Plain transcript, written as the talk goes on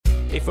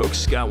Hey folks,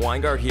 Scott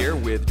Weingart here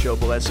with Joe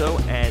Bledsoe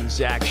and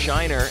Zach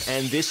Shiner,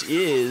 and this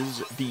is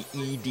the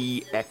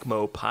ED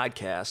ECMO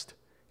podcast,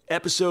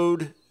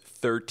 episode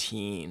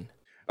 13.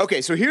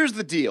 Okay, so here's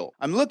the deal.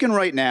 I'm looking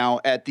right now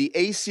at the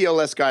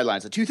ACLS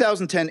guidelines, the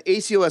 2010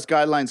 ACLS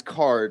guidelines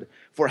card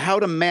for how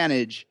to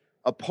manage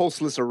a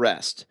pulseless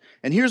arrest.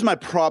 And here's my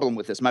problem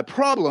with this. My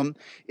problem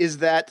is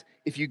that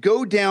if you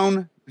go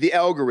down the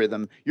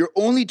algorithm, your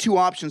only two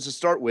options to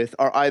start with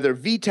are either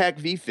VTach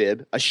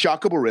VFib, a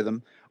shockable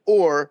rhythm,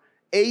 or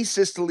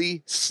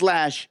asystole/PEA.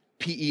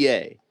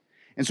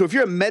 And so if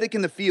you're a medic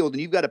in the field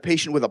and you've got a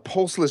patient with a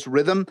pulseless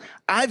rhythm,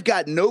 I've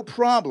got no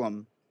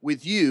problem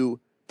with you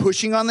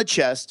pushing on the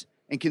chest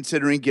and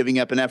considering giving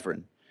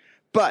epinephrine.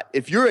 But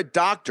if you're a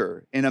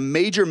doctor in a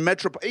major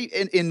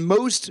in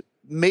most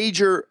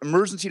major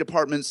emergency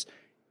departments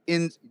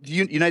in the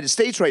United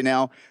States right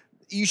now,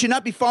 you should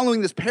not be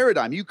following this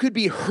paradigm. You could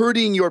be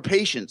hurting your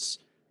patients.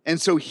 And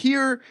so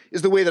here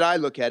is the way that I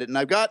look at it. And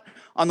I've got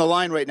on the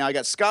line right now, I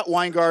got Scott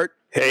Weingart.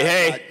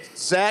 Hey.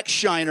 Zach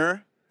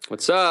Shiner.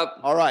 What's up?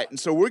 All right. And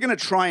so we're going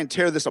to try and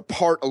tear this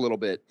apart a little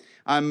bit.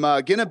 I'm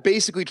going to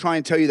basically try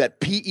and tell you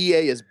that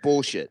PEA is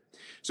bullshit.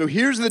 So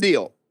here's the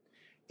deal.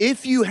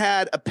 If you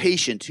had a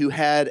patient who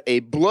had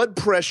a blood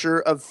pressure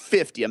of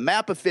 50, a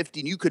map of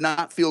 50, and you could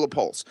not feel a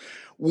pulse,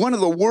 one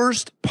of the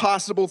worst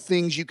possible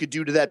things you could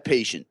do to that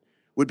patient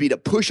would be to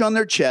push on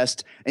their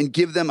chest and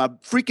give them a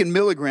freaking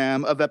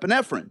milligram of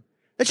epinephrine.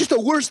 That's just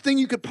the worst thing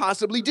you could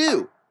possibly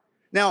do.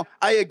 Now,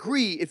 I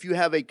agree if you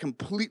have a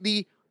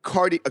complete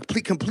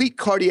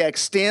cardiac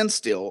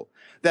standstill,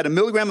 that a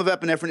milligram of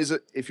epinephrine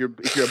if you're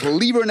a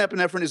believer in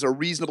epinephrine, is a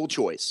reasonable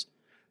choice.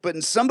 But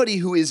in somebody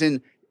who is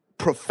in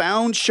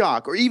profound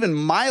shock or even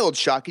mild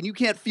shock and you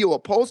can't feel a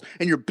pulse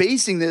and you're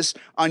basing this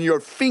on your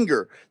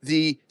finger,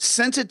 the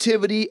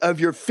sensitivity of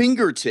your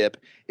fingertip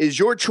is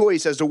your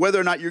choice as to whether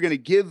or not you're going to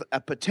give a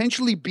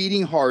potentially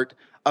beating heart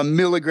a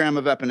milligram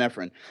of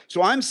epinephrine.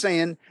 So I'm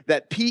saying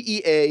that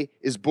PEA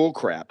is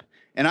bullcrap.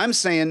 And I'm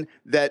saying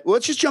that, well,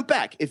 let's just jump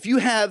back. If you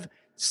have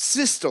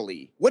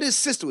systole, what is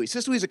systole?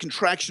 Systole is a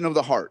econtraction of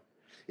the heart.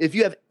 If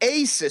you have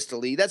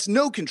asystole, that's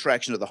no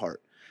contraction of the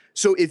heart.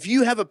 So if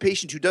you have a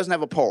patient who doesn't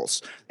have a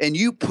pulse and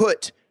you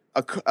put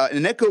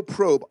an echo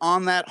probe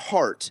on that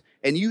heart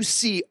and you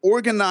see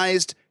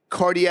organized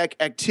cardiac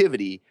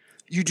activity,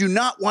 you do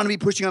not want to be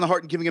pushing on the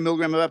heart and giving a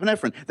milligram of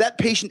epinephrine. That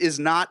patient is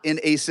not in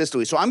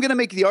asystole. So I'm going to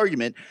make the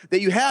argument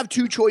that you have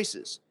two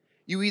choices.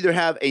 You either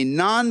have a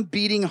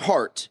non-beating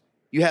heart,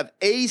 you have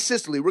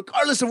asystole,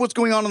 regardless of what's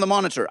going on the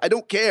monitor. I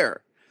don't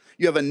care.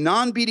 You have a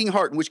non-beating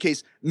heart, in which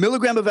case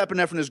milligram of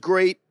epinephrine is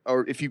great,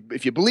 or if you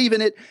believe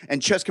in it,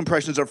 and chest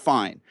compressions are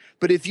fine.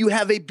 But if you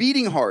have a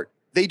beating heart,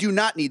 they do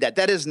not need that.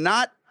 That is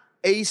not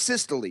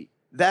asystole.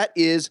 That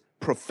is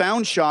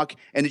profound shock,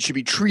 and it should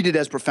be treated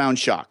as profound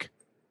shock.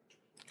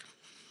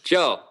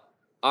 Joe,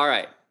 all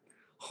right.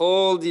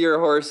 Hold your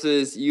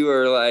horses. You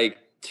are like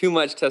too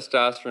much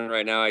testosterone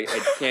right now. I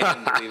can't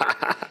even believe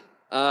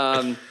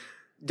it.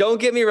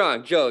 Don't get me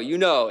wrong, Joe, you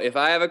know, if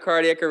I have a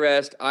cardiac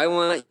arrest, I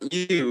want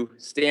you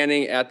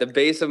standing at the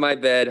base of my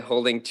bed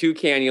holding two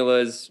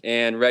cannulas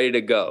and ready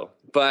to go.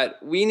 But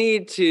we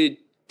need to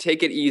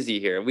take it easy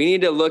here. We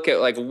need to look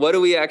at, like, what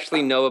do we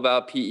actually know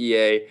about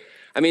PEA?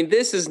 I mean,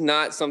 this is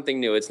not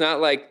something new. It's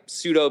not like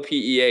pseudo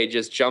PEA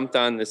just jumped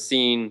on the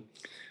scene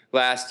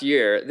last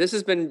year. This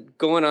has been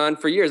going on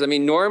for years. I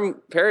mean,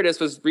 Norm Paradis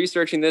was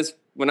researching this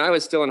when I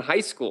was still in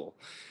high school.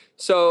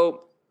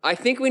 So I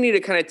think we need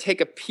to kind of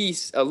take a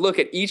look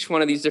at each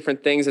one of these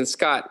different things. And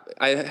Scott,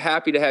 I'm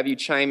happy to have you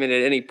chime in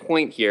at any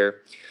point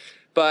here.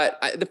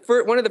 But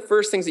one of the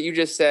first things that you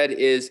just said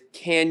is,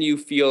 can you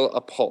feel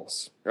a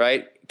pulse,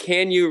 right?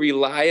 Can you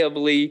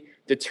reliably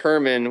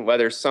determine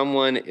whether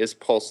someone is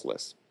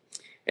pulseless?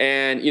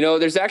 And, you know,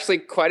 there's actually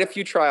quite a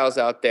few trials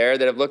out there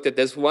that have looked at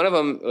this. One of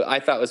them I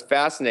thought was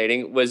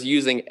fascinating was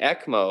using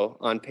ECMO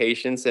on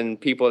patients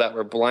and people that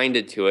were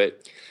blinded to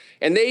it.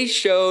 And they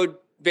showed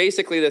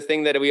basically the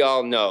thing that we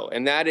all know,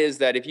 and that is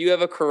that if you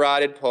have a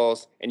carotid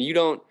pulse and you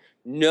don't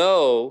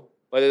know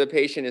whether the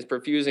patient is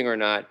perfusing or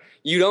not,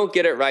 you don't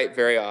get it right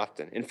very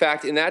often. In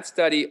fact, in that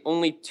study,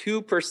 only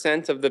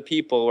 2% of the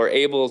people were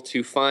able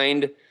to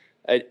find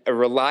a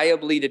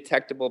reliably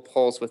detectable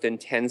pulse within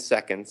 10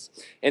 seconds.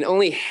 And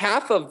only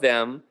half of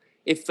them,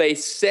 if they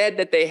said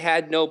that they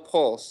had no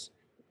pulse,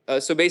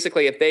 so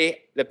basically if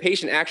the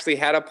patient actually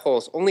had a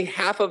pulse, only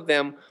half of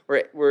them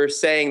were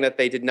saying that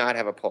they did not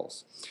have a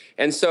pulse.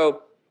 And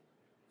so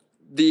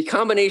the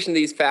combination of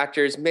these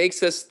factors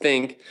makes us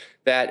think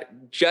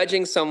that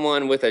judging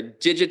someone with a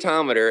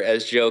digitometer,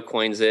 as Joe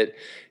coins it,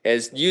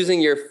 as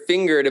using your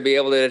finger to be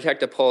able to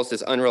detect a pulse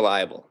is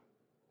unreliable.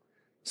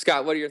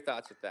 Scott, what are your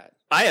thoughts with that?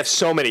 I have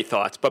so many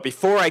thoughts, but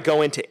before I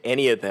go into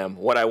any of them,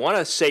 what I want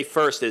to say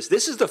first is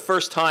this is the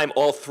first time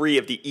all three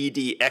of the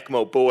ED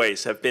ECMO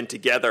boys have been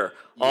together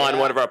on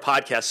one of our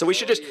podcasts. So we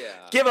should just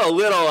give a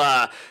little,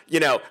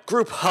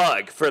 group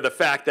hug for the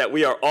fact that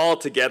we are all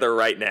together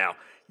right now.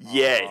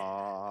 Yay.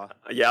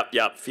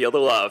 Yep. Feel the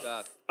love.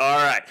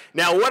 All right.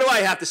 Now, what do I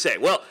have to say?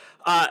 Well,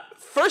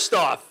 first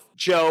off,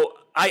 Joe,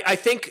 I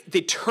think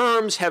the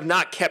terms have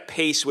not kept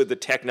pace with the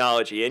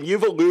technology. And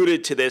you've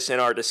alluded to this in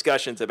our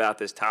discussions about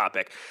this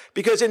topic.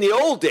 Because in the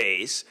old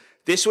days,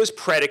 this was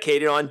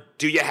predicated on,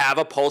 do you have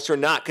a pulse or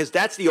not? Because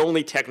that's the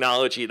only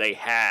technology they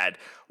had,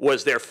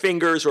 was their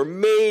fingers or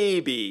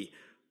maybe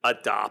a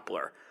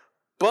Doppler.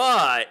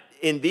 But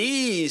in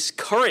these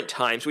current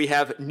times, we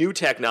have new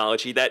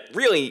technology that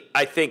really,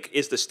 I think,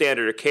 is the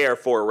standard of care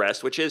for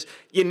arrest, which is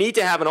you need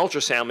to have an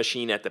ultrasound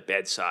machine at the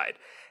bedside.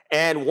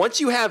 And once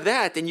you have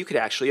that, then you could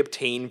actually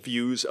obtain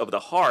views of the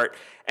heart.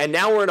 And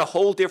now we're in a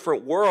whole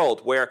different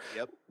world where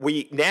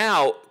we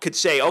now could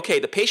say, okay,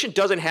 the patient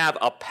doesn't have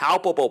a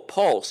palpable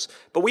pulse,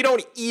 but we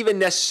don't even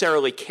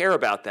necessarily care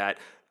about that.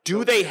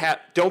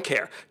 Don't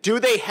care. Do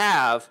they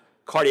have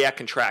cardiac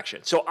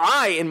contraction? So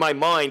I, in my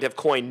mind, have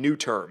coined new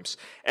terms.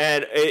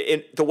 And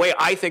the way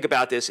I think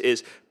about this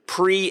is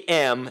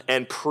pre-M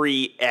and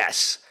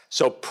pre-S.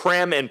 So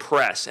prem and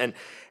press.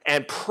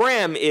 And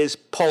prem is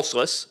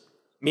pulseless,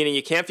 meaning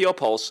you can't feel a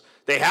pulse.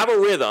 They have a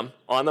rhythm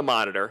on the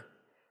monitor.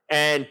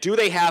 And do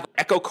they have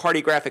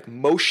echocardiographic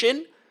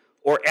motion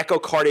or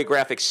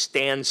echocardiographic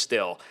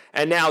standstill?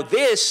 And now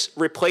this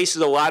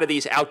replaces a lot of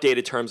these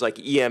outdated terms like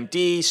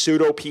EMD,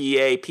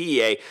 pseudo-PEA,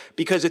 PEA,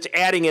 because it's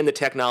adding in the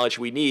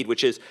technology we need,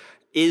 which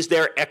is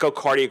there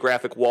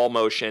echocardiographic wall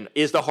motion?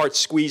 Is the heart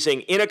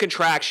squeezing in a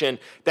contraction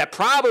that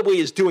probably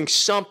is doing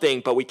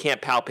something, but we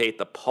can't palpate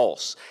the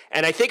pulse?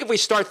 And I think if we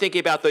start thinking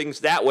about things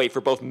that way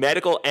for both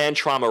medical and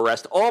trauma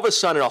arrest, all of a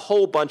sudden a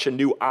whole bunch of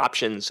new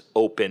options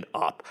open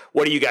up.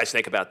 What do you guys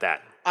think about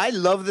that? I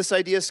love this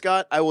idea,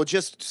 Scott. I will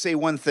just say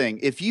one thing.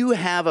 If you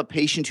have a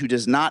patient who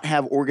does not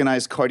have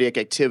organized cardiac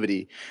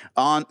activity,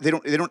 what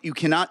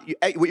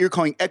you're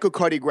calling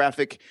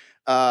echocardiographic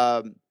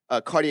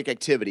cardiac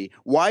activity,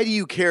 why do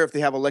you care if they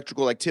have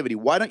electrical activity?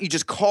 Why don't you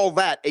just call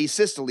that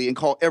asystole and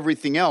call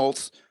everything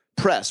else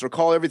press or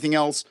call everything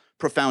else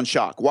profound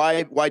shock?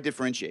 Why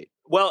differentiate?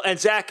 Well, and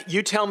Zach,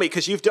 you tell me,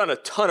 because you've done a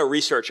ton of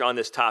research on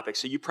this topic,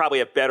 so you probably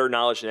have better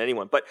knowledge than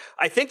anyone. But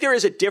I think there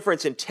is a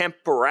difference in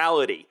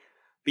temporality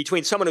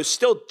between someone who's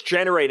still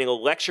generating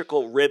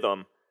electrical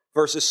rhythm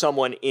versus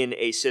someone in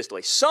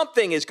asystole.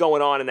 Something is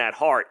going on in that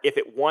heart if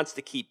it wants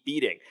to keep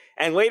beating.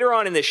 And later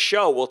on in this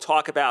show, we'll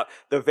talk about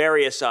the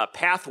various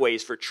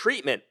pathways for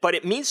treatment, but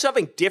it means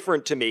something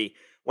different to me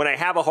when I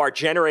have a heart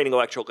generating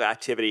electrical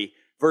activity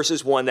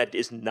versus one that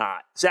is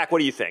not. Zach, what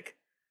do you think?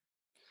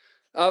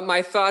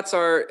 My thoughts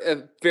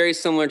are very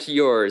similar to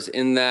yours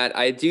in that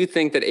I do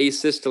think that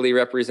asystole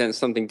represents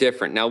something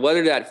different. Now,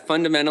 whether that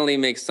fundamentally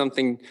makes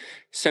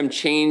some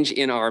change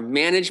in our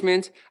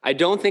management, I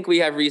don't think we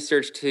have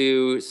research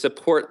to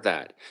support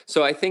that.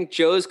 So I think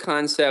Joe's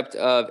concept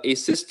of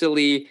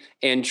asystole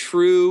and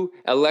true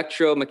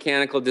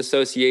electromechanical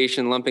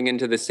dissociation lumping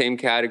into the same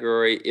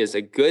category is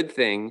a good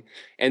thing.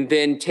 And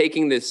then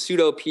taking the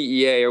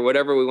pseudo-PEA or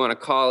whatever we want to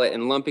call it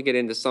and lumping it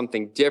into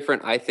something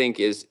different, I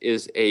think is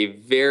a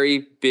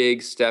very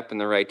big step in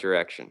the right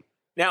direction.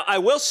 Now, I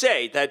will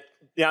say that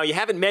now you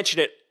haven't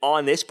mentioned it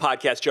on this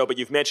podcast, Joe, but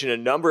you've mentioned a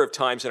number of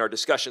times in our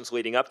discussions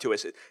leading up to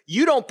us.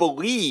 You don't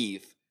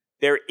believe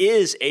there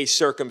is a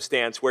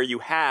circumstance where you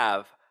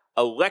have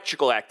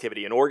electrical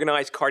activity, an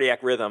organized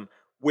cardiac rhythm,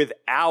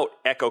 without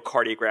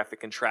echocardiographic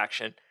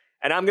contraction.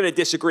 And I'm going to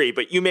disagree,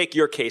 but you make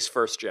your case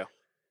first, Joe.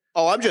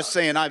 Oh, I'm just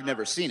saying I've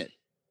never seen it.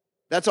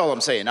 That's all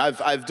I'm saying.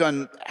 I've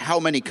done how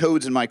many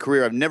codes in my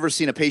career. I've never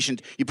seen a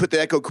patient, you put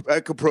the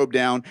echo probe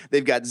down,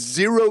 they've got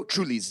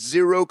truly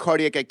zero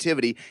cardiac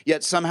activity,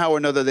 yet somehow or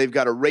another they've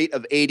got a rate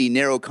of 80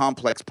 narrow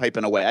complex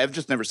piping away. I've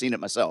just never seen it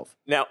myself.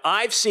 Now,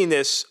 I've seen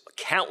this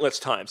countless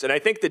times, and I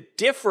think the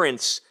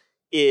difference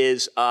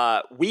is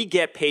we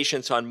get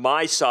patients on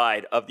my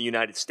side of the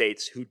United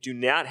States who do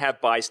not have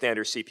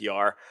bystander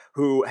CPR,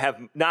 who have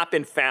not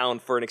been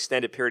found for an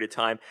extended period of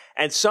time.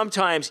 And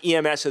sometimes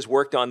EMS has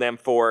worked on them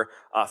for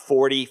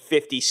 40,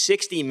 50,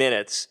 60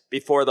 minutes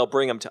before they'll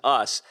bring them to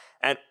us.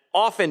 And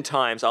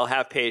oftentimes I'll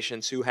have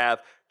patients who have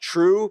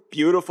true,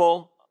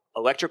 beautiful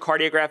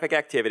electrocardiographic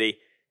activity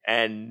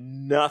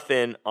and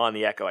nothing on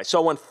the echo. I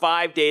saw one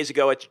 5 days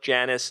ago at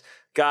Janus.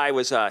 Guy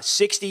was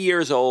 60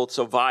 years old,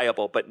 so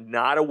viable, but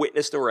not a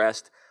witnessed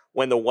arrest.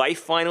 When the wife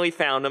finally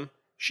found him,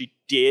 she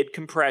did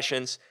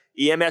compressions.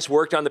 EMS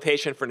worked on the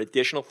patient for an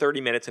additional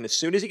 30 minutes, and as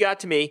soon as he got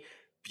to me,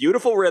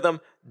 beautiful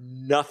rhythm,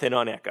 nothing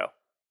on echo.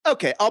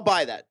 Okay, I'll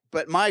buy that.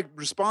 But my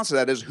response to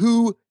that is,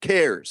 who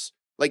cares?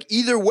 Like,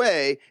 either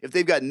way, if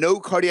they've got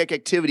no cardiac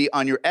activity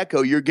on your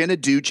echo, you're going to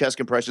do chest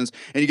compressions,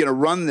 and you're going to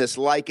run this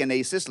like an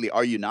asystole,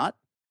 are you not?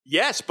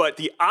 Yes, but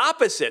the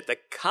opposite, the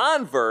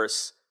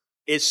converse,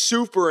 is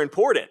super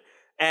important.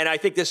 And I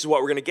think this is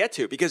what we're going to get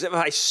to. Because if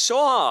I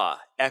saw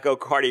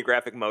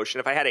echocardiographic motion,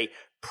 if I had a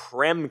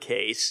PREM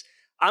case,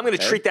 I'm going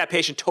to treat that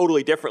patient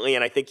totally differently,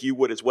 and I think you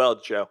would as well,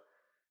 Joe.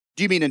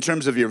 Do you mean in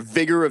terms of your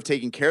vigor of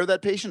taking care of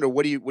that patient, or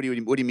what do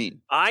you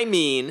mean? I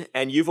mean,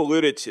 and you've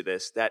alluded to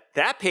this,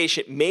 that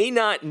patient may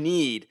not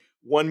need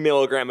 1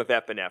 milligram of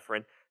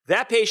epinephrine.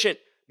 That patient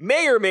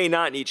may or may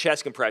not need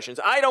chest compressions.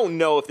 I don't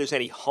know if there's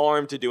any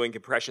harm to doing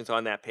compressions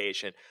on that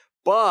patient,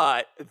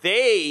 but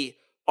they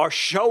are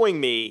showing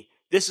me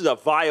this is a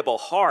viable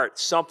heart,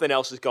 something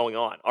else is going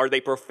on. Are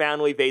they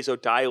profoundly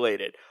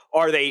vasodilated?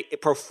 Are they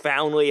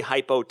profoundly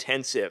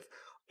hypotensive?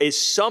 Is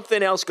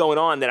something else going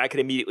on that I could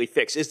immediately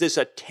fix? Is this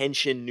a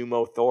tension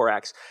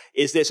pneumothorax?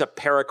 Is this a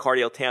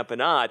pericardial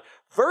tamponade?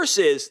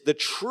 Versus the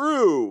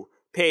true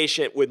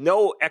patient with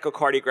no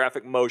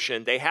echocardiographic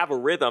motion, they have a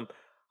rhythm.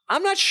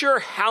 I'm not sure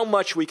how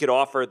much we could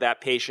offer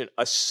that patient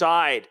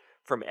aside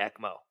from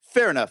ECMO.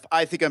 Fair enough.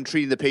 I think I'm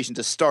treating the patient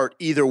to start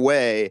either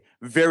way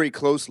very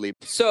closely.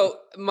 So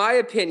my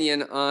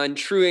opinion on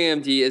true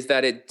AMD is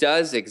that it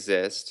does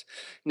exist.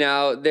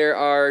 Now, there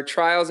are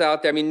trials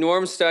out there. I mean,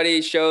 Norm's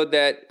study showed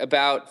that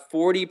about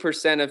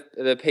 40% of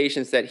the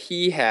patients that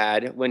he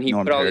had when he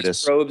put all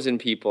these probes in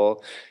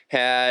people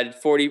had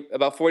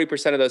about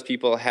 40% of those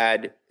people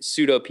had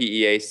pseudo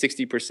PEA,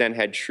 60%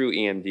 had true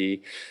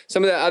EMD.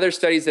 Some of the other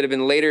studies that have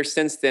been later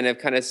since then have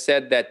kind of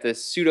said that the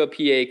pseudo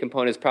PEA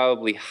component is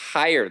probably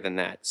higher than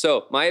that.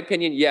 So my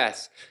opinion,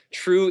 yes,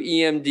 true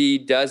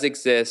EMD does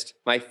exist.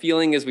 My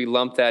feeling is we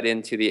lump that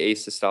into the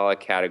asystolic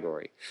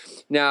category.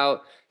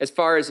 Now, as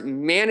far as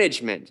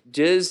management,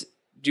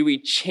 do we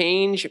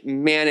change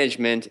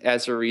management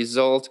as a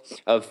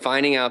result of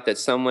finding out that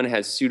someone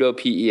has pseudo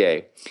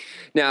PEA?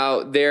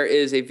 Now, there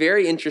is a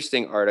very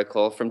interesting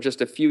article from just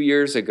a few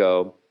years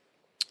ago,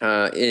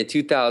 in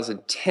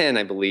 2010,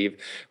 I believe,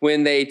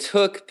 when they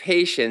took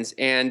patients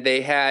and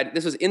they had,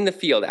 this was in the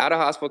field, out of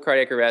hospital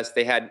cardiac arrest,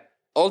 they had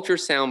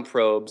ultrasound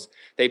probes,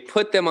 they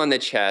put them on the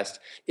chest.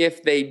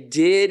 If they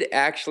did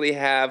actually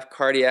have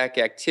cardiac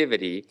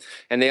activity,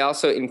 and they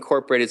also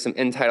incorporated some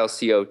end-tidal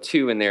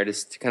CO2 in there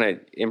to kind of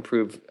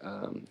improve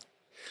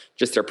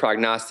just their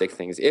prognostic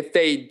things. If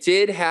they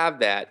did have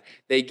that,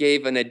 they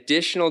gave an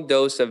additional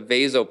dose of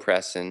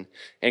vasopressin,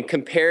 and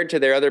compared to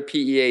their other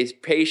PEA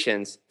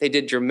patients, they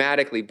did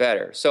dramatically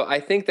better. So I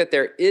think that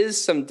there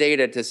is some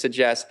data to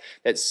suggest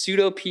that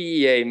pseudo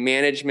PEA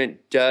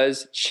management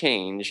does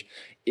change,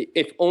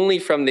 if only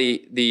from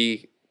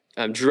the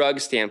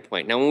drug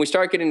standpoint. Now, when we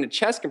start getting into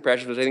chest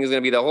compressions, which I think is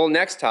going to be the whole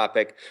next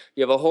topic,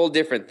 you have a whole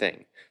different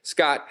thing.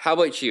 Scott, how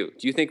about you?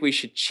 Do you think we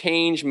should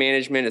change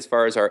management as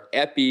far as our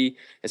epi,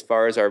 as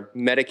far as our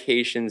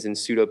medications in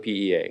pseudo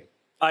PEA?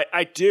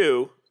 I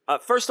do.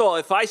 First of all,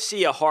 if I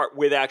see a heart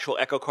with actual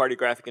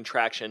echocardiographic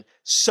contraction,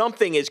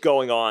 something is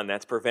going on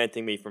that's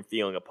preventing me from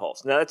feeling a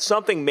pulse. Now, that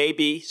something may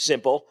be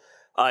simple.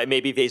 It may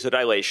be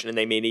vasodilation, and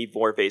they may need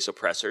more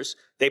vasopressors.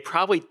 They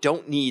probably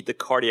don't need the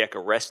cardiac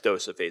arrest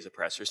dose of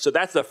vasopressors. So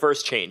that's the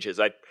first change, is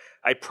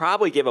I'd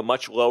probably give a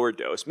much lower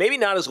dose. Maybe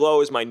not as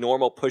low as my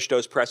normal push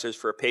dose pressors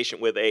for a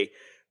patient with a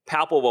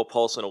palpable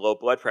pulse and a low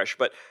blood pressure.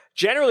 But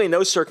generally in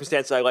those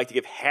circumstances, I like to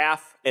give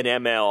half an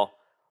ml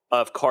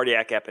of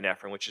cardiac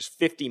epinephrine, which is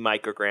 50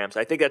 micrograms.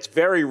 I think that's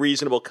very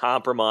reasonable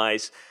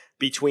compromise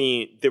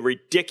between the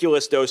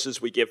ridiculous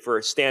doses we give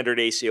for standard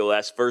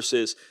ACLS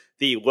versus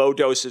the low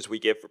doses we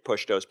give for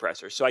push dose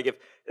pressors. So I give,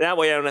 that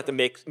way I don't have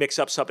to mix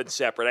up something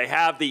separate. I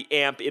have the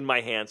amp in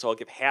my hand, so I'll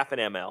give half an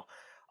ml.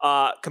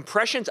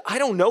 Compressions, I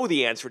don't know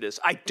the answer to this.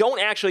 I don't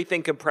actually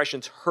think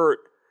compressions hurt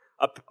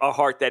a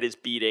heart that is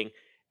beating,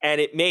 and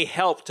it may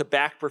help to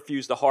back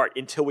perfuse the heart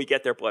until we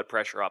get their blood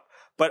pressure up.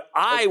 But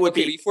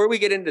before we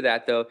get into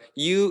that though,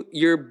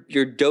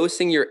 you're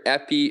dosing your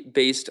epi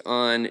based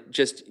on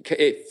just,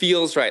 it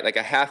feels right, like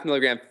a half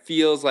milligram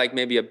feels like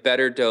maybe a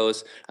better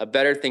dose, a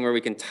better thing where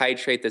we can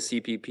titrate the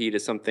CPP to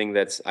something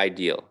that's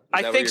ideal.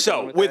 I think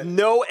so, with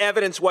no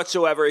evidence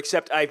whatsoever,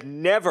 except I've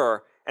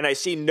never, and I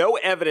see no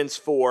evidence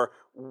for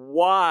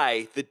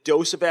why the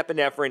dose of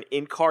epinephrine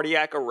in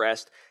cardiac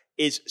arrest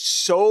is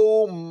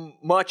so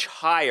much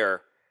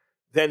higher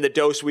than the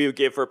dose we would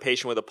give for a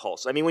patient with a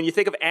pulse. I mean, when you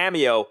think of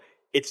amio,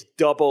 it's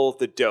double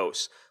the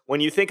dose.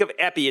 When you think of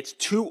epi, it's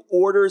 2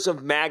 orders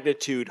of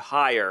magnitude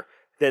higher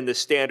than the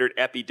standard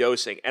epi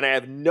dosing. And I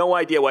have no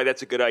idea why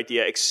that's a good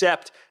idea,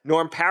 except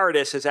Norm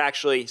Paradis has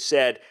actually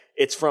said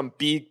it's from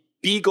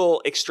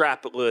Beagle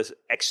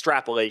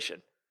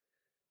extrapolation.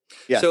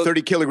 Yeah, so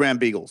 30 kilogram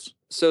beagles.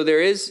 So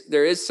there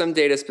is some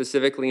data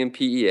specifically in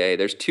PEA.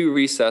 There's 2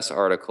 Resus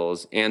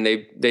articles, and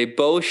they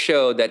both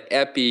show that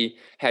epi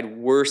had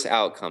worse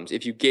outcomes.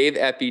 If you gave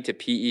epi to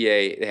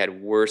PEA, they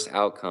had worse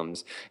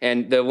outcomes.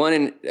 And the one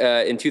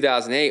in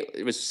 2008,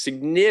 it was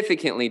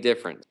significantly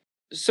different.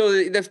 So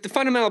the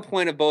fundamental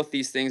point of both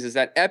these things is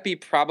that epi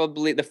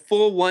probably, the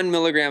full 1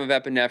 milligram of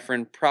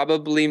epinephrine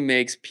probably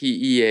makes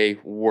PEA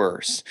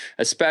worse,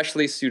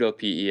 especially pseudo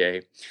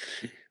PEA.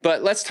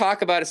 But let's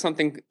talk about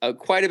something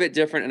quite a bit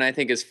different and I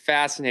think is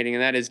fascinating,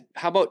 and that is,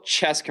 how about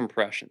chest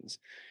compressions?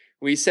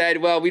 We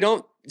said, well, we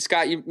don't,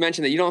 Scott, you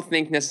mentioned that you don't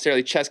think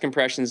necessarily chest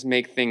compressions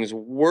make things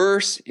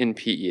worse in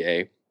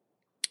PEA,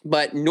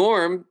 but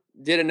Norm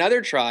did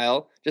another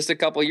trial just a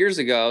couple years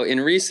ago in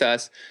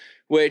Resus,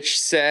 which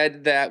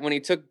said that when he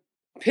took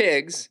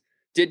pigs,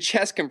 did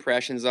chest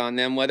compressions on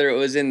them, whether it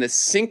was in the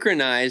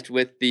synchronized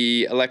with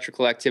the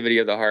electrical activity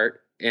of the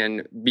heart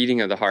and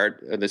beating of the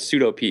heart, the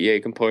pseudo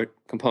PEA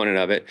component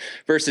of it,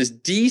 versus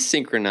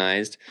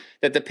desynchronized,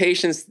 that the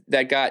patients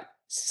that got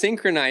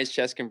synchronized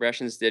chest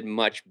compressions did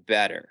much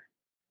better.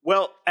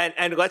 Well,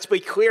 and let's be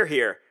clear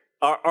here.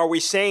 are we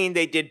saying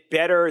they did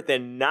better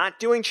than not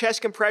doing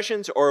chest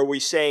compressions, or are we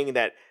saying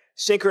that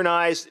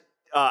synchronized,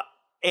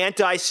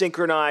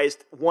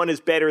 anti-synchronized, one is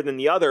better than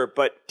the other,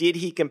 but did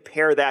he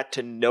compare that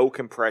to no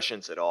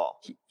compressions at all?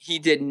 He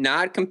did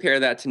not compare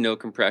that to no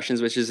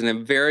compressions, which is a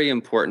very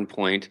important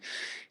point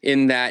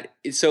in that.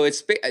 So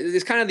it's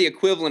kind of the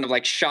equivalent of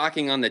like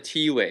shocking on the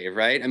T wave,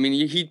 right? I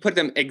mean, he put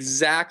them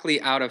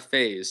exactly out of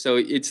phase. So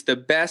it's the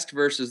best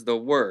versus the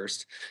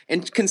worst.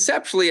 And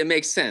conceptually, it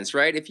makes sense,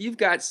 right? If you've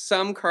got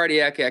some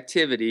cardiac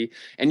activity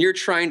and you're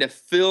trying to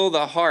fill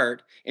the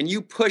heart and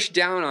you push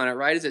down on it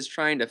right as it's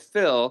trying to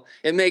fill,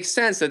 it makes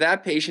sense that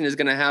that patient is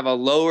going to have a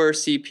lower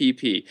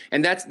CPP.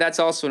 And that's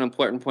also an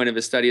important point of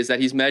his study, is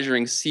that he's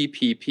measuring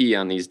CPP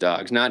on these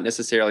dogs, not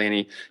necessarily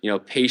any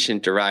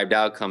patient-derived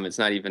outcome. It's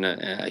not even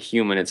a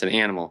human, it's an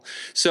animal.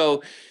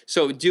 So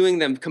doing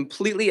them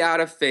completely out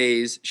of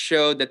phase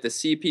showed that the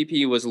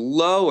CPP was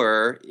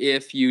lower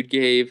if you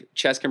gave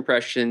chest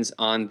compressions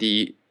on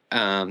the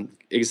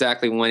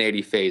exactly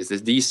 180 phase, the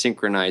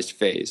desynchronized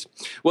phase.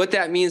 What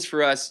that means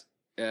for us,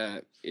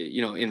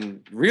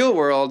 in real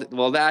world,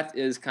 well, that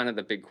is kind of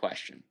the big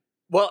question.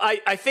 Well,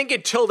 I think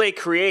until they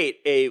create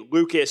a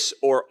Lucas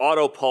or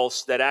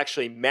Autopulse that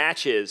actually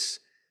matches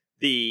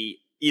the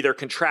either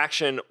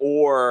contraction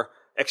or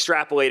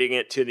extrapolating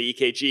it to the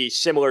EKG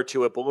similar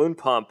to a balloon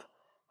pump,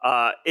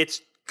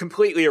 it's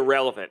completely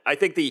irrelevant. I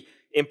think the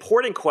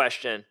important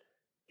question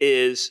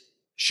is,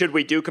 should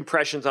we do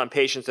compressions on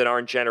patients that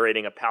aren't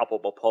generating a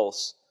palpable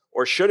pulse,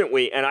 or shouldn't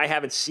we? And I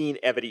haven't seen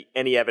any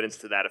evidence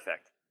to that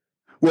effect.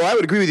 Well, I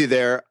would agree with you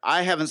there.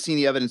 I haven't seen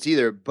the evidence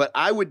either, but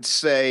I would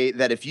say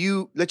that if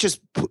you let's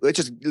just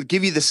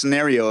give you the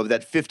scenario of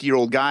that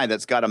 50-year-old guy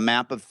that's got a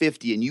map of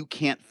 50 and you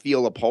can't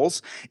feel a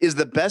pulse, is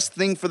the best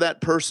thing for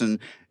that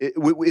person,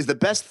 is the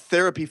best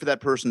therapy for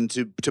that person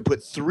to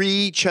put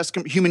 3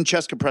 human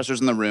chest compressors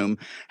in the room,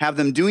 have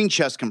them doing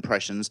chest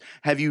compressions.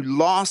 Have you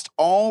lost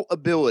all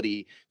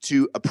ability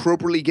to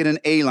appropriately get an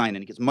A-line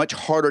in? It gets much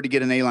harder to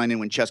get an A-line in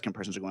when chest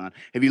compressions are going on.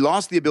 Have you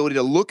lost the ability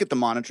to look at the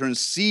monitor and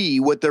see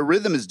what their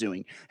rhythm is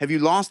doing? Have you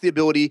lost the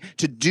ability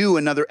to do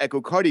another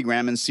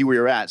echocardiogram and see where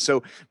you're at?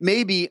 So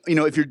maybe,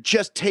 if you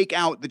just take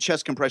out the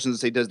chest compressions and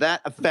say, does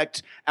that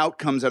affect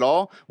outcomes at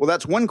all? Well,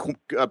 that's one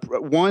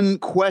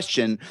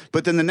question.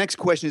 But then the next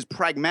question is,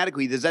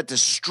 pragmatically, does that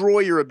destroy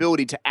your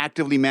ability to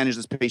actively manage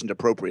this patient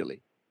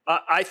appropriately?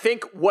 I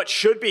think what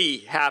should be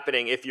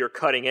happening if you're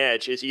cutting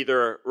edge is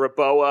either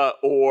Reboa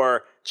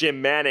or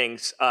Jim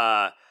Manning's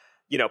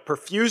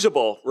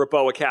perfusable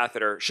Reboa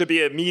catheter should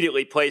be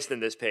immediately placed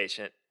in this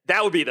patient.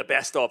 That would be the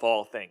best of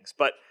all things.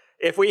 But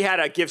if we had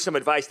to give some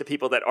advice to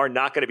people that are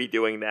not going to be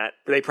doing that,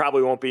 they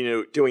probably won't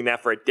be doing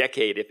that for a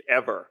decade, if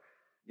ever.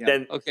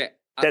 Yeah.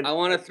 I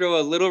want to throw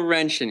a little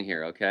wrench in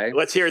here, okay?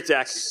 Let's hear it,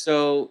 Zach.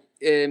 So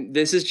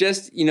this is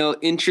just,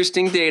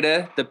 interesting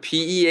data, the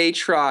PEA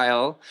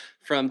trial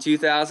from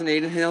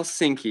 2008 in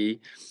Helsinki.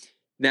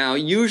 Now,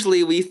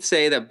 usually we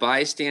say that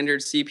bystander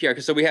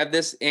CPR, so we have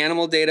this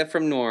animal data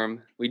from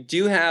Norm. We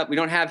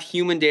don't have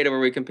human data where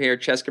we compare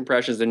chest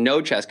compressions to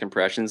no chest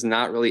compressions,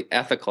 not really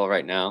ethical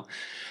right now.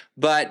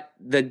 But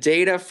the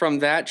data from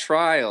that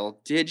trial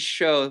did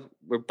show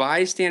where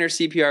bystander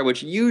CPR,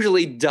 which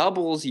usually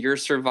doubles your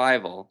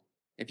survival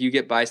if you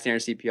get bystander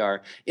CPR,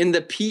 in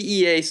the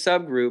PEA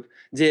subgroup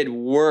did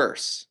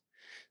worse.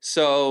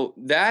 So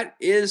that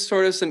is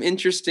sort of some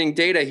interesting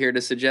data here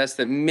to suggest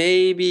that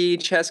maybe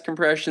chest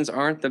compressions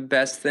aren't the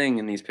best thing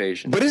in these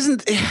patients. But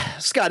isn't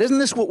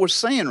this what we're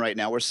saying right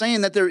now? We're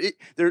saying that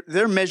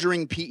they're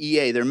measuring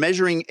PEA. They're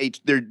measuring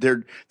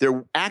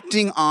they're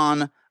acting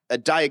on a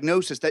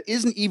diagnosis that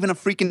isn't even a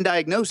freaking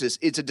diagnosis.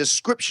 It's a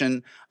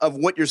description of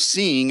what you're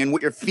seeing and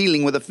what you're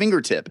feeling with a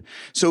fingertip.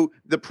 So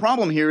the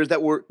problem here is that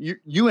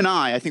you and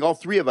I think all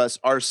 3 of us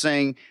are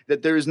saying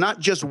that there is not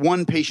just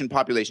one patient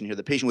population here,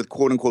 the patient with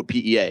quote unquote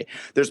PEA.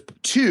 There's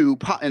 2,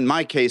 in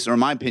my case, or in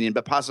my opinion,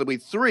 but possibly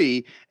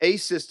 3,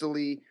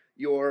 asystole,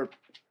 your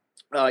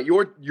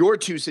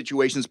 2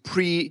 situations,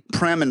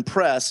 prem and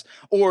press,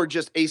 or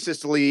just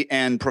asystole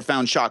and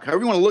profound shock,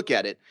 however you want to look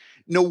at it.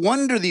 No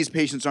wonder these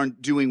patients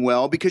aren't doing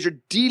well, because you're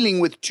dealing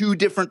with 2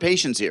 different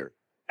patients here.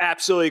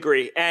 Absolutely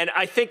agree. And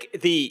I think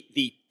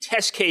the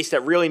test case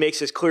that really makes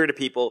this clear to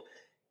people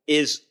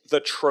is the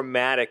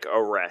traumatic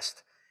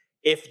arrest.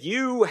 If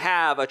you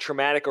have a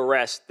traumatic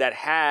arrest that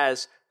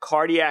has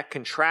cardiac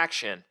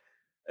contraction,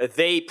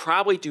 they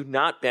probably do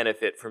not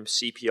benefit from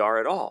CPR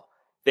at all.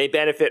 They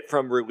benefit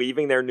from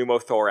relieving their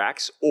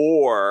pneumothorax,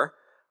 or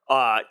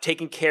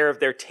taking care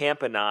of their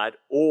tamponade,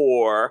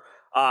 or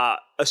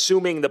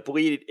assuming the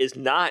bleed is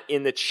not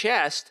in the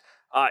chest,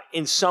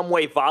 in some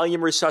way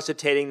volume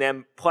resuscitating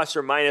them plus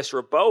or minus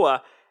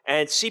Reboa,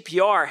 and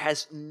CPR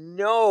has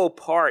no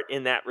part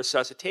in that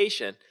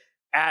resuscitation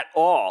at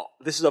all.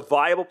 This is a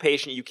viable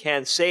patient you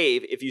can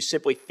save if you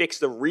simply fix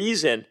the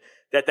reason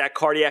that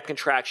cardiac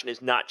contraction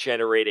is not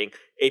generating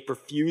a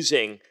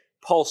perfusing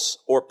pulse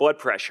or blood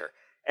pressure.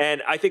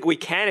 And I think we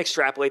can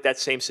extrapolate that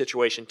same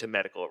situation to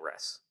medical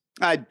arrests.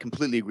 I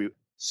completely agree.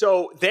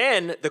 So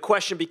then the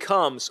question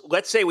becomes,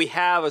 let's say we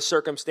have a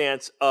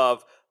circumstance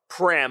of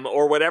prem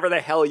or whatever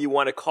the hell you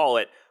want to call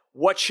it,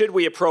 what should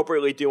we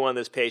appropriately do on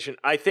this patient?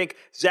 I think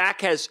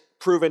Zach has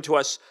proven to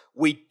us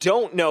we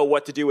don't know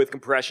what to do with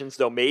compressions,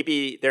 though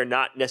maybe they're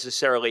not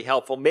necessarily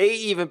helpful, may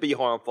even be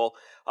harmful.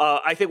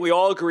 I think we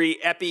all agree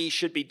epi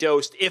should be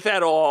dosed, if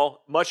at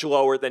all, much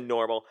lower than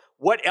normal.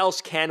 What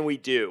else can we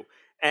do?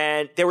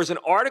 And there was an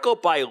article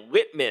by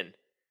Littman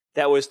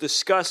that was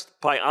discussed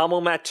by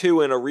Amal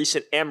Mattu in a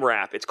recent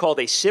MRAP. It's called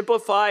A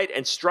Simplified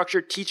and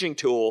Structured Teaching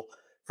Tool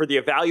for the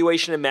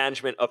Evaluation and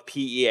Management of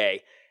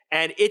PEA.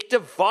 And it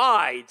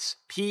divides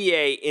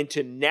PEA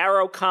into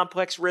narrow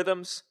complex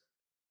rhythms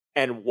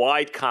and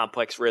wide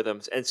complex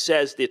rhythms and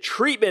says the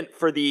treatment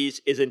for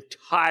these is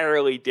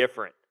entirely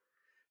different.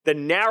 The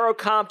narrow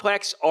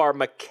complex are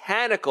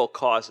mechanical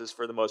causes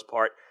for the most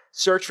part.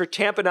 Search for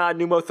tamponade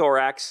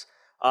pneumothorax,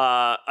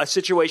 a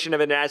situation of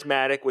an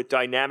asthmatic with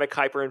dynamic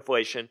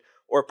hyperinflation,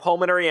 or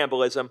pulmonary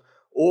embolism,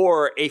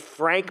 or a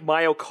frank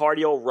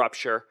myocardial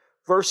rupture,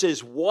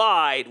 versus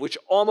wide, which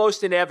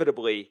almost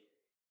inevitably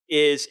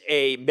is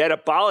a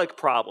metabolic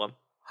problem,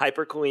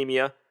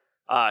 hyperkalemia,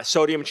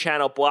 sodium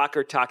channel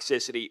blocker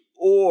toxicity,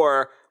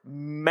 or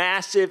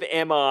massive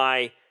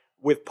MI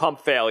with pump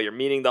failure,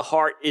 meaning the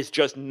heart is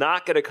just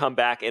not going to come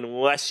back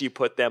unless you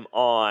put them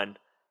on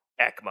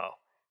ECMO.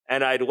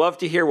 And I'd love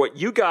to hear what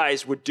you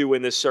guys would do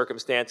in this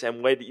circumstance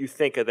and what you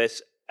think of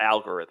this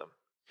algorithm.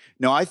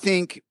 No, I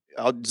think,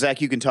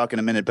 Zach, you can talk in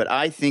a minute, but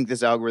I think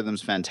this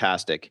algorithm's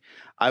fantastic.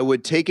 I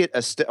would take it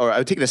a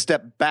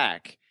step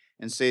back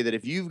and say that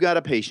if you've got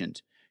a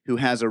patient who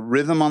has a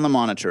rhythm on the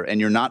monitor and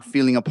you're not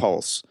feeling a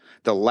pulse,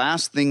 the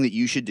last thing that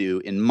you should do,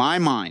 in my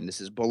mind, this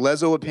is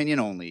Bolezo opinion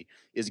only,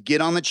 is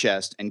get on the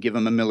chest and give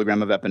them 1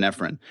 milligram of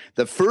epinephrine.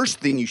 The first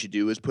thing you should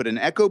do is put an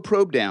echo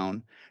probe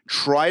down,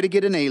 try to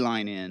get an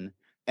A-line in,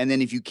 and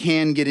then if you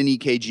can, get an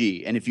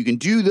EKG. And if you can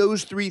do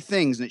those 3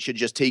 things, and it should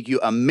just take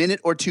you a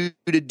minute or 2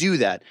 to do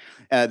that,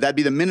 that'd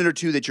be the minute or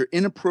 2 that you're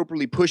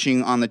inappropriately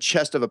pushing on the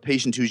chest of a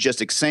patient who's just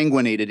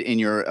exsanguinated in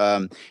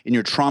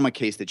your trauma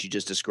case that you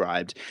just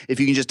described. If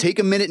you can just take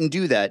a minute and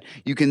do that,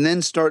 you can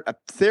then start a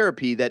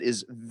therapy that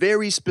is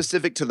very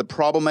specific to the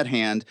problem at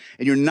hand,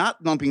 and you're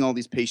not lumping all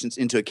these patients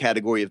into a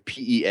category of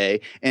PEA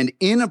and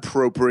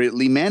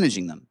inappropriately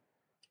managing them.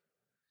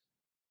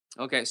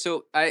 Okay,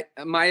 so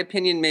my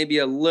opinion may be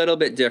a little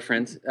bit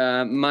different.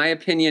 My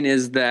opinion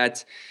is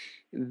that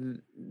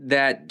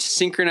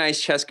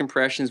synchronized chest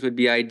compressions would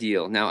be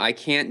ideal. Now, I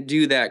can't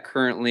do that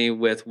currently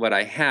with what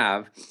I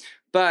have,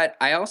 but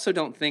I also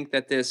don't think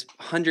that this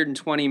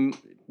 120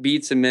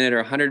 beats a minute or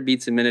 100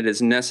 beats a minute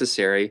is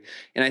necessary.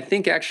 And I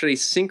think actually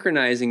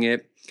synchronizing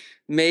it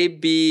may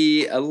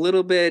be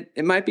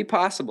it might be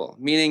possible,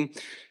 meaning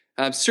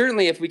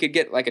certainly if we could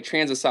get like a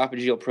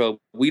transesophageal probe,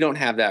 we don't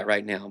have that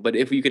right now. But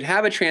if you could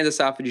have a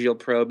transesophageal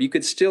probe, you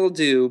could still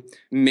do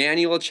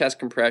manual chest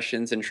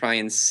compressions and try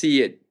and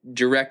see it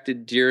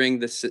directed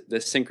during the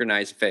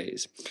synchronized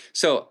phase.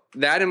 So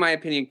that, in my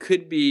opinion,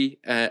 could be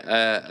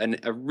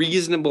a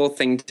reasonable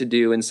thing to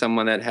do in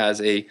someone that has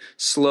a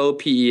slow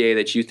PEA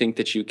that you think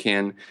that you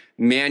can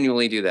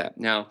manually do that.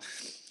 Now,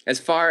 as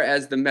far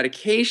as the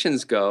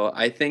medications go,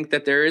 I think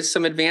that there is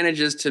some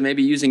advantages to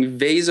maybe using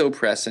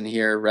vasopressin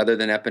here rather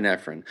than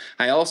epinephrine.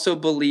 I also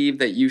believe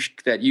that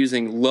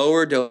using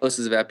lower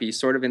doses of epi,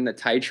 sort of in the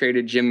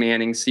titrated Jim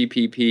Manning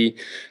CPP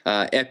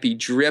epi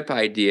drip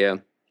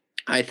idea,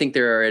 I think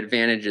there are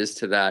advantages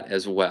to that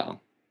as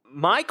well.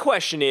 My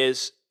question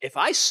is, if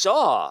I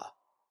saw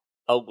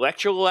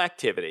electrical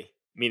activity,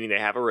 meaning they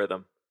have a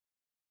rhythm,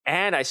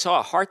 and I saw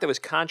a heart that was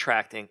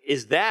contracting,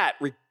 is that,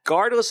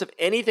 regardless of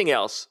anything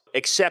else,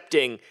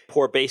 excepting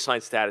poor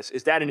baseline status,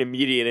 is that an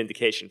immediate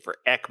indication for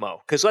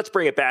ECMO? Because let's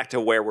bring it back to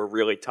where we're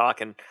really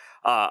talking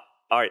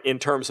in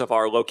terms of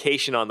our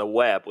location on the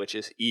web, which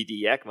is ED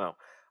ECMO.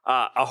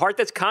 A heart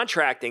that's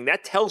contracting,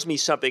 that tells me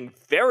something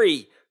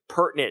very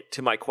pertinent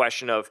to my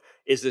question of,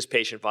 is this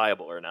patient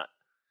viable or not?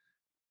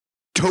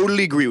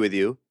 Totally agree with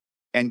you.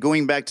 And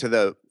going back to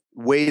the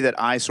way that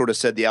I sort of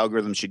said the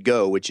algorithm should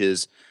go, which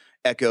is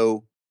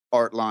echo,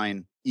 art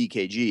line,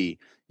 EKG.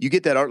 You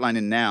get that art line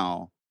in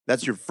now,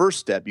 that's your first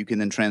step. You can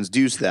then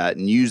transduce that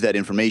and use that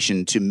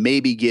information to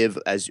maybe give,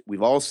 as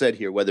we've all said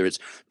here, whether it's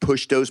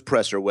push dose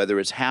pressor, whether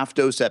it's half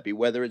dose epi,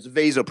 whether it's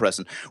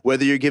vasopressin,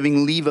 whether you're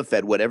giving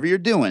Levophed, whatever you're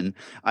doing.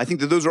 I think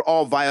that those are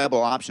all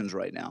viable options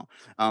right now.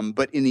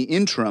 But in the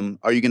interim,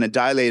 are you going to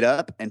dilate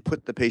up and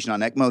put the patient on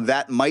ECMO?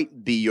 That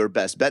might be your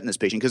best bet in this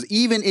patient, because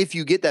even if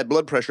you get that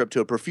blood pressure up to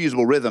a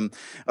perfusable rhythm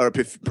or a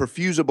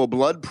perfusable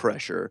blood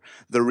pressure,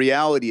 the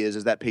reality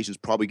is that patient's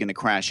probably going to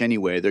crash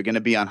anyway. They're going to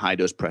be on high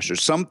dose pressure.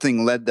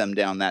 Something led them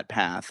down that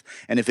path.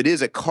 And if it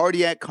is a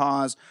cardiac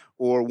cause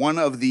or one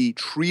of the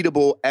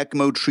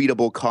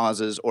ECMO-treatable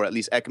causes, or at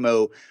least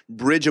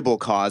ECMO-bridgeable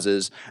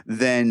causes,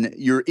 then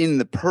you're in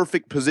the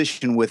perfect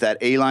position with that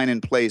A-line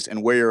in place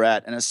and where you're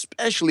at. And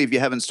especially if you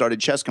haven't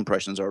started chest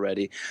compressions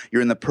already,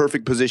 you're in the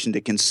perfect position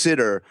to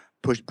consider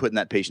putting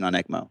that patient on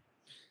ECMO.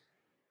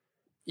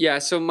 Yeah,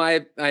 so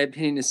my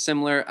opinion is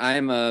similar.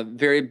 I'm a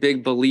very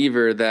big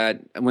believer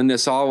that when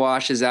this all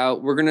washes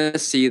out, we're going to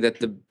see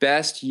that the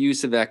best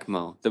use of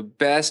ECMO, the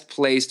best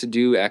place to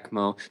do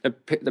ECMO,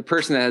 the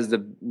person that has the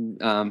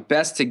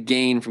best to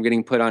gain from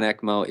getting put on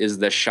ECMO is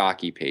the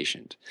shocky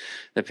patient,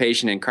 the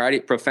patient in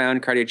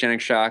profound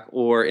cardiogenic shock,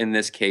 or in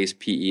this case,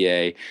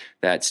 PEA,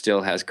 that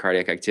still has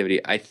cardiac activity.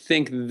 I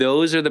think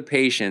those are the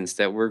patients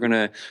that we're going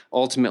to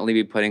ultimately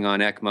be putting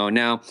on ECMO.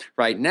 Now,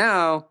 right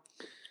now,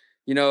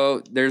 you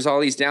know, there's all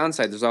these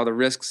downsides. There's all the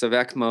risks of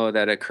ECMO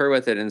that occur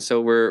with it. And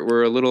so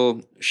we're a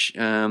little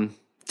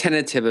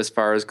tentative as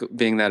far as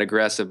being that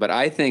aggressive. But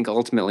I think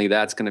ultimately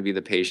that's going to be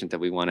the patient that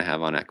we want to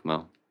have on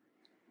ECMO.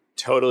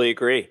 Totally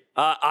agree.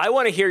 I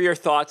want to hear your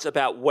thoughts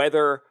about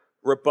whether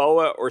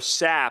Reboa or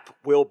SAP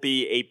will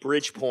be a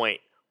bridge point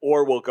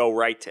or will go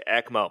right to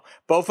ECMO.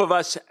 Both of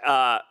us,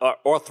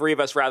 or three of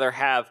us rather,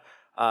 have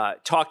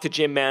talked to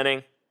Jim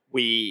Manning.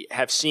 We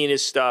have seen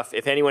his stuff.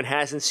 If anyone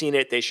hasn't seen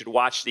it, they should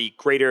watch the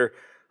Greater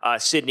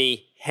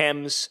Sydney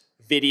HEMS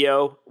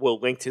video.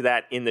 We'll link to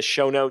that in the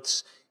show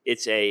notes.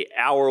 It's an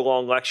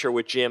hour-long lecture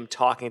with Jim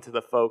talking to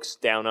the folks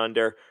down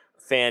under.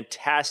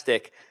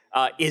 Fantastic.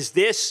 Is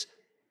this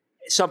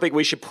something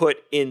we should put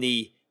in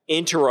the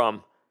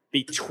interim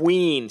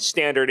between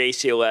standard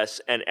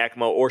ACLS and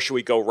ECMO, or should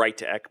we go right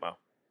to ECMO?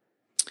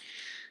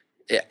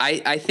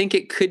 I think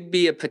it could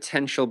be a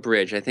potential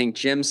bridge. I think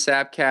Jim's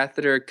SAP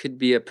catheter could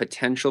be a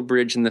potential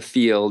bridge in the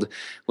field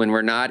when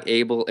we're not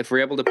able, if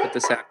we're able to put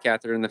the SAP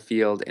catheter in the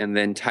field and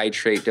then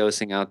titrate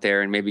dosing out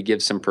there and maybe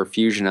give some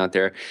perfusion out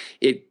there,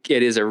 it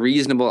is a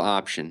reasonable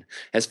option.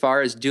 As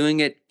far as doing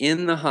it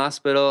in the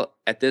hospital,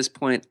 at this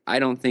point, I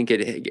don't think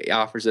it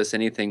offers us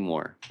anything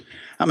more.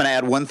 I'm going to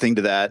add one thing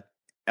to that.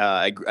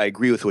 I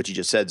agree with what you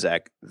just said,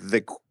 Zach.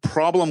 The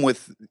problem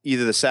with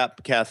either the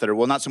SAP catheter,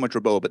 well, not so much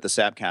Reboa, but the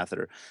SAP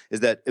catheter,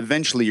 is that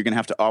eventually you're going to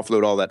have to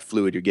offload all that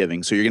fluid you're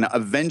giving. So you're going to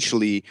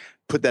eventually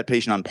put that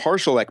patient on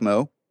partial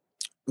ECMO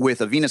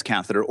with a venous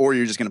catheter, or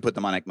you're just going to put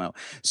them on ECMO.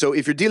 So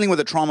if you're dealing with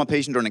a trauma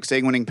patient or an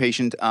exsanguinating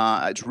patient,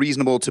 it's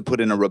reasonable to put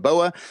in a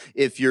Reboa.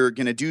 If you're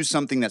going to do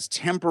something that's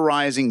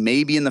temporizing,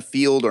 maybe in the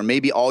field, or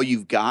maybe all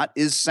you've got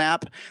is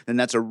SAP, then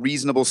that's a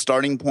reasonable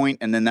starting point,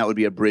 and then that would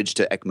be a bridge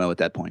to ECMO at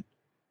that point.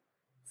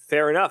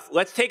 Fair enough.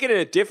 Let's take it in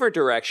a different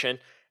direction.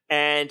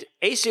 And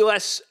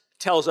ACLS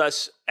tells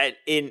us,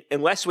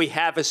 unless we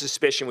have a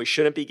suspicion, we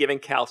shouldn't be giving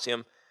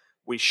calcium.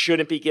 We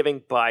shouldn't be giving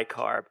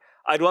bicarb.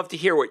 I'd love to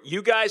hear what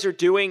you guys are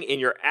doing in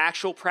your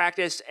actual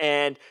practice.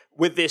 And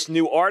with this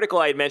new article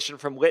I had mentioned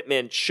from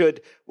Littman,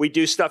 should we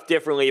do stuff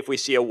differently if we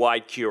see a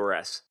wide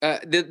QRS?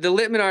 The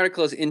Littman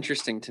article is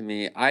interesting to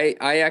me.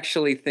 I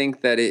actually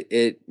think that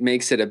it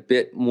makes it a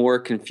bit more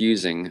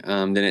confusing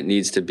than it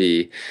needs to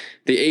be.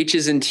 The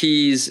H's and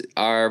T's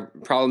are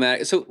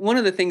problematic. So one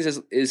of the things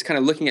is kind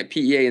of looking at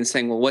PEA and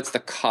saying, well, what's the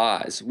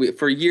cause?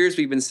 For years,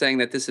 we've been saying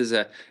that this is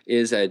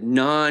a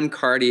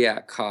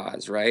non-cardiac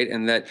cause, right?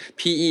 And that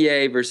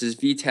PEA versus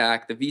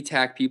VTAC, the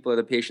VTAC people are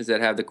the patients that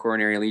have the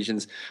coronary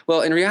lesions.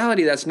 Well, in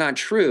reality, that's not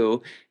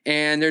true.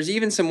 And there's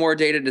even some more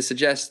data to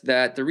suggest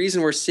that the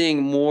reason we're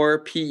seeing more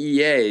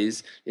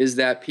PEAs is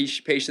that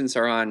patients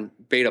are on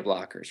beta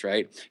blockers,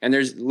 right? And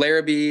there's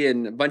Larrabee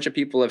and a bunch of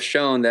people have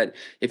shown that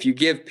if you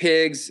give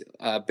pigs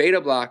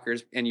beta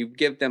blockers and you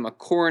give them a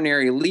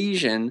coronary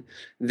lesion,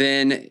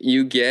 then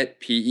you get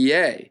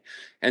PEA.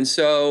 And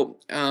so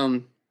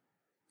some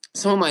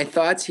of my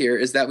thoughts here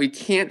is that we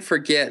can't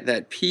forget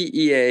that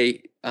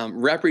PEA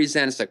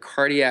represents a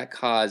cardiac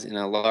cause in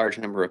a large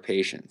number of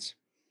patients.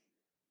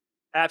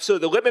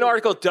 Absolutely. The Littman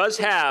article does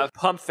have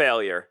pump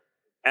failure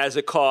as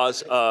a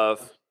cause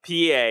of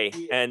PEA,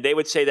 and they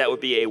would say that would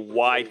be a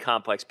wide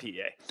complex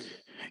PEA.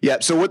 Yeah,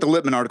 so what the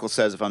Littman article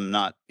says, if I'm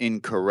not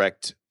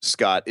incorrect,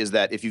 Scott, is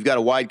that if you've got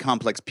a wide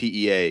complex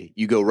PEA,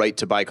 you go right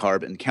to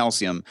bicarb and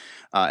calcium.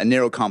 A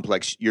narrow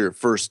complex, your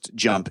first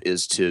jump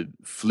is to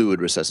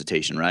fluid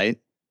resuscitation, right?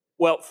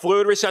 Well,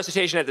 fluid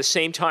resuscitation at the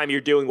same time you're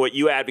doing what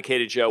you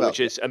advocated, Joe, which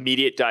is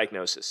immediate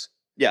diagnosis.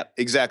 Yeah,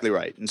 exactly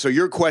right. And so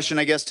your question,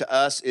 I guess, to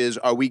us is,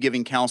 are we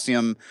giving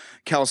calcium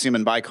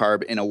and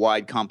bicarb in a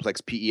wide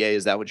complex PEA?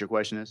 Is that what your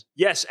question is?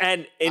 Yes.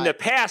 And in the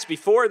past,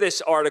 before this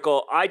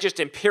article, I just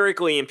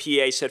empirically in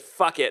PEA said,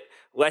 fuck it,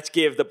 let's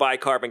give the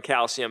bicarb and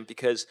calcium,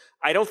 because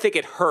I don't think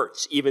it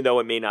hurts, even though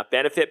it may not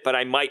benefit, but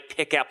I might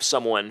pick up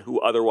someone who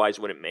otherwise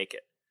wouldn't make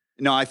it.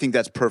 No, I think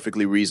that's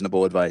perfectly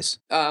reasonable advice.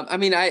 I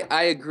mean,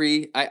 I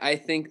agree. I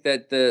think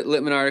that the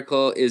Littman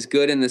article is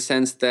good in the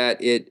sense that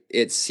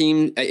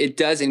it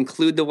does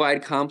include the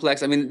wide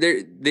complex. I mean,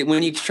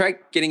 when you try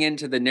getting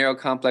into the narrow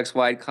complex,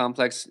 wide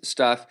complex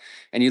stuff,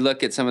 and you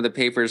look at some of the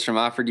papers from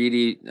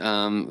Aphrodite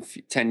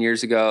 10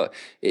 years ago,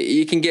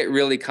 it can get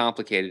really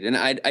complicated. And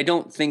I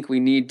don't think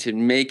we need to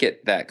make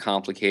it that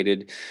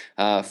complicated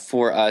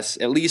for us,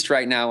 at least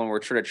right now when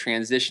we're sort of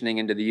transitioning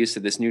into the use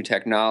of this new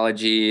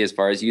technology as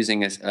far as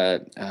using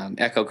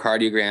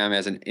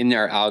echocardiogram in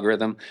our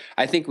algorithm.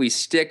 I think we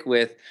stick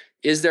with,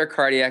 is there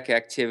cardiac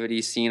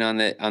activity seen on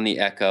the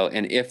echo?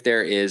 And if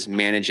there is,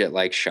 manage it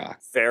like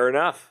shock. Fair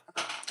enough.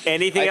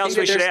 Anything else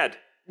we should add?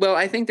 Well,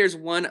 I think there's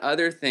one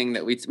other thing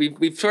that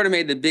we've sort of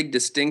made the big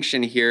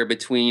distinction here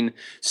between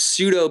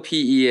pseudo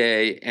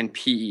PEA and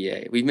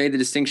PEA. We've made the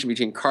distinction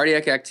between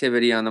cardiac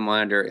activity on the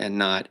monitor and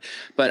not.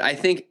 But I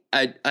think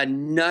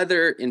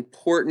another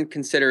important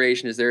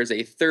consideration is there is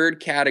a third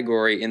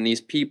category in these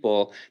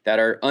people that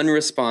are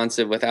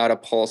unresponsive without a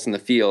pulse in the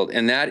field,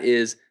 and that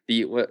is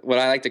what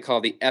I like to call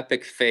the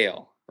epic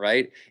fail,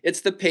 right? It's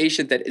the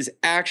patient that is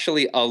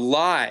actually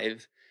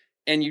alive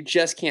and you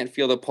just can't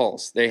feel the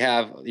pulse. They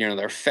have,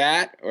 they're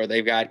fat, or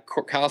they've got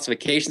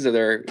calcifications of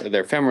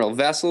their femoral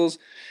vessels,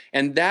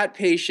 and that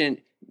patient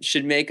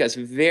should make us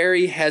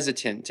very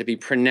hesitant to be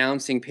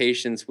pronouncing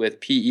patients with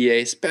PEA,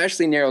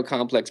 especially narrow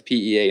complex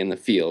PEA in the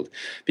field,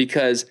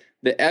 because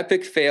the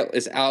epic fail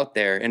is out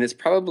there, and it's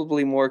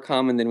probably more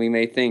common than we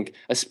may think,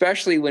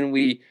 especially when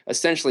we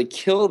essentially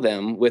kill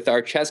them with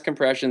our chest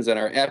compressions and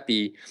our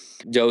epi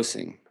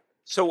dosing.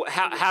 So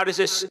how does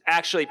this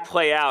actually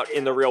play out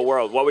in the real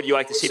world? What would you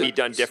like to see be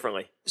done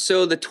differently?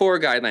 So the TOR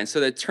guidelines,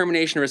 so the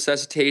termination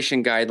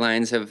resuscitation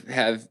guidelines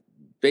have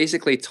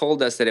basically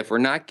told us that if we're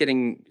not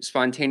getting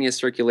spontaneous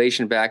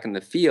circulation back in the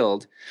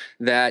field,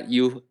 that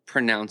you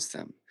pronounce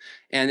them.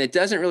 And it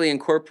doesn't really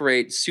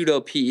incorporate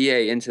pseudo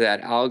PEA into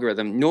that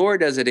algorithm, nor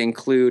does it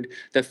include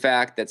the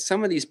fact that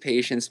some of these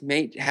patients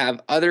may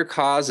have other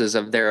causes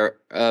of their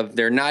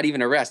not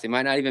even arrest. They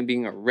might not even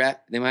be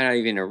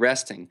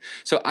arresting.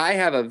 So I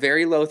have a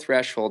very low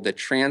threshold to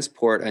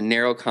transport a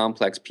narrow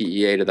complex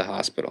PEA to the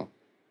hospital.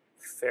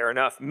 Fair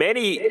enough.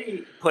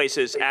 Many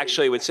places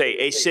actually would say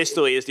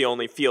asystole is the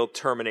only field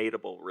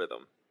terminatable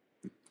rhythm.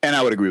 And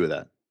I would agree with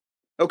that.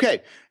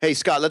 Okay. Hey,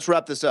 Scott, let's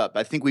wrap this up.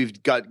 I think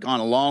we've gone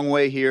a long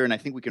way here, and I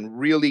think we can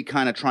really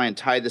kind of try and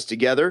tie this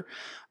together.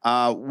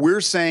 We're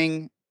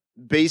saying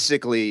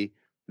basically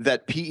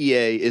that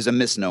PEA is a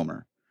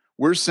misnomer.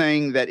 We're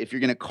saying that if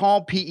you're going to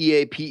call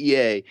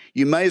PEA,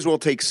 you might as well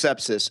take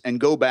sepsis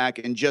and go back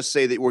and just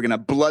say that we're going to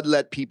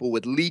bloodlet people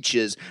with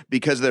leeches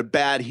because they're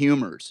bad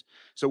humors.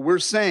 So we're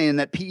saying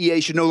that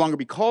PEA should no longer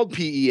be called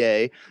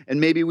PEA, and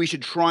maybe we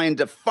should try and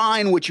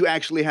define what you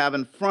actually have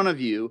in front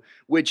of you,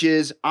 which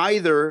is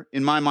either,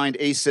 in my mind,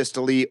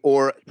 asystole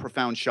or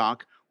profound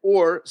shock.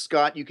 Or,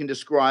 Scott, you can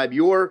describe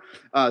your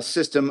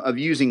system of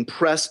using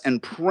PRESS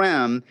and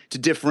PREM to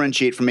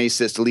differentiate from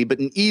asystole. But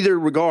in either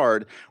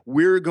regard,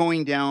 we're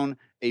going down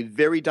a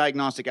very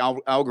diagnostic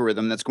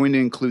algorithm that's going to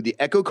include the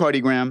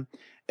echocardiogram,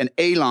 an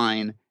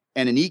A-line,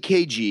 and an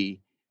EKG.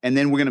 And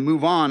then we're going to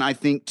move on, I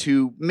think,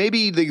 to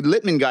maybe the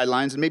Littman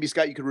guidelines. And maybe,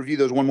 Scott, you could review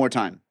those one more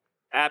time.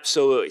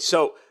 Absolutely.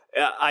 So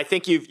I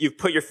think you've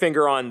put your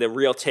finger on the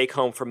real take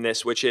home from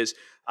this, which is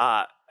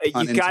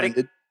you got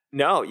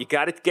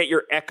to get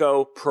your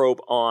echo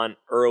probe on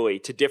early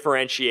to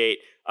differentiate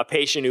a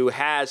patient who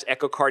has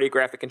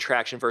echocardiographic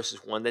contraction versus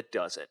one that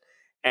doesn't.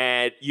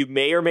 And you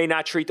may or may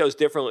not treat those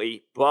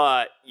differently,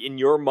 but in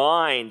your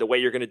mind, the way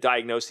you're going to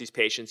diagnose these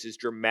patients is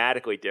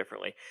dramatically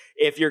differently.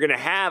 If you're going to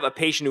have a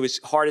patient whose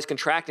heart is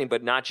contracting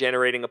but not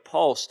generating a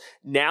pulse,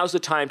 now's the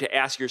time to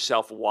ask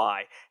yourself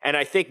why. And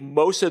I think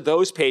most of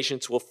those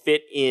patients will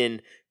fit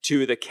in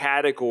to the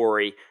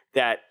category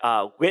that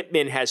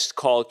Littman has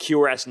called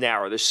QRS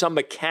narrow. There's some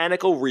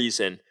mechanical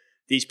reason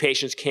these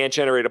patients can't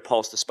generate a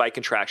pulse despite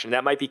contraction.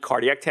 That might be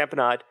cardiac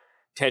tamponade,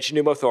 tension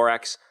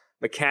pneumothorax,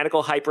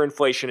 mechanical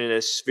hyperinflation in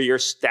a severe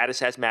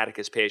status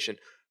asthmaticus patient,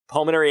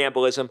 pulmonary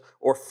embolism,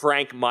 or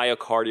frank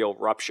myocardial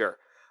rupture.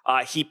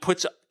 He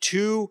puts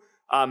two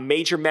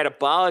major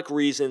metabolic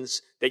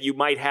reasons that you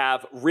might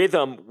have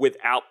rhythm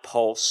without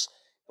pulse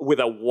with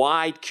a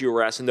wide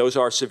QRS, and those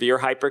are severe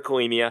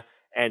hyperkalemia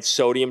and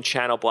sodium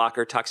channel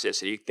blocker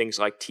toxicity, things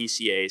like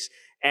TCAs,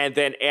 and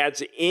then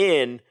adds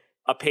in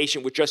a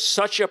patient with just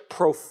such a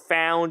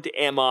profound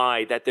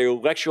MI that the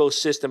electrical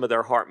system of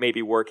their heart may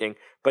be working,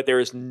 but there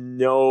is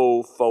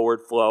no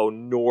forward flow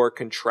nor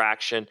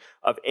contraction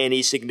of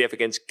any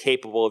significance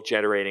capable of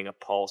generating a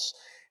pulse.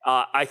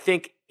 I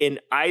think in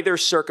either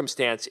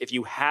circumstance, if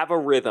you have a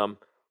rhythm,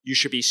 you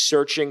should be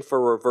searching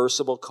for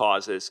reversible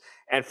causes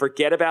and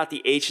forget about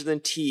the H's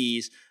and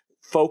T's.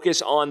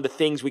 Focus on the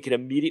things we can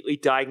immediately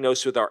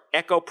diagnose with our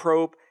echo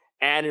probe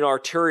and an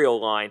arterial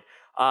line.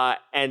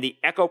 And the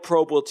echo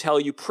probe will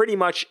tell you pretty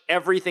much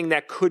everything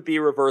that could be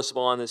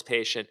reversible on this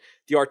patient.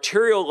 The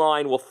arterial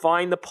line will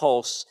find the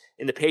pulse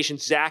in the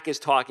patient Zach is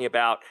talking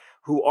about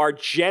who are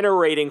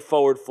generating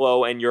forward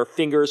flow and your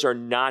fingers are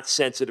not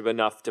sensitive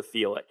enough to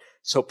feel it.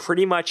 So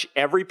pretty much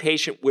every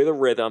patient with a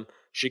rhythm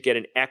should get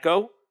an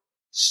echo,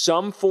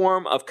 some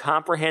form of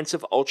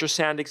comprehensive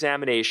ultrasound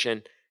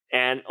examination,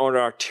 and an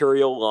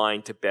arterial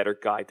line to better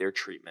guide their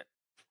treatment.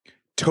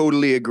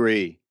 Totally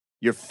agree.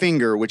 Your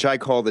finger, which I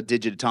call the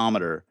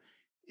digitometer,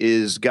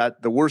 is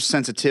got the worst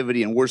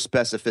sensitivity and worst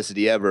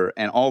specificity ever.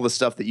 And all the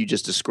stuff that you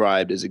just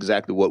described is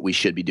exactly what we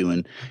should be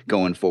doing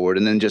going forward.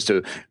 And then just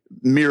to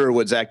mirror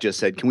what Zach just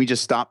said, can we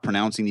just stop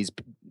pronouncing these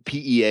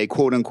PEA,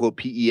 quote unquote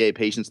PEA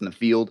patients in the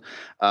field?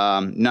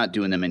 Not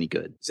doing them any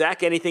good.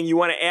 Zach, anything you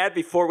want to add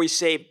before we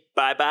say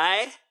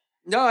bye-bye?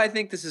 No, I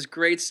think this is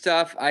great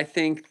stuff. I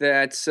think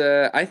that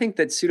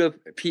pseudo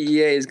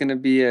PEA is going to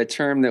be a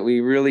term that we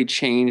really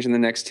change in the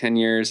next 10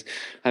 years.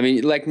 I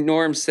mean, like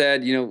Norm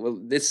said,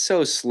 it's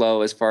so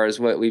slow as far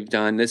as what we've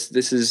done. This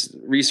is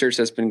research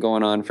that's been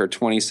going on for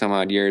 20 some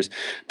odd years.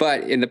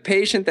 But in the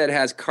patient that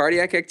has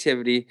cardiac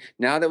activity,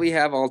 now that we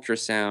have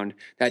ultrasound,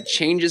 that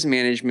changes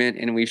management,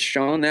 and we've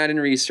shown that in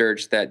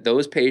research that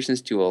those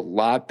patients do a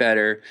lot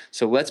better.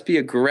 So let's be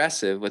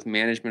aggressive with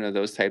management of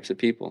those types of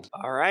people.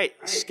 All right,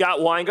 Scott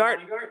Weingart.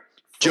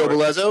 Joe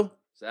Belezzo.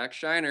 Zach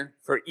Shiner.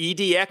 For ED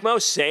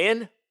ECMO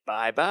saying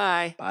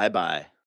bye-bye. Bye-bye.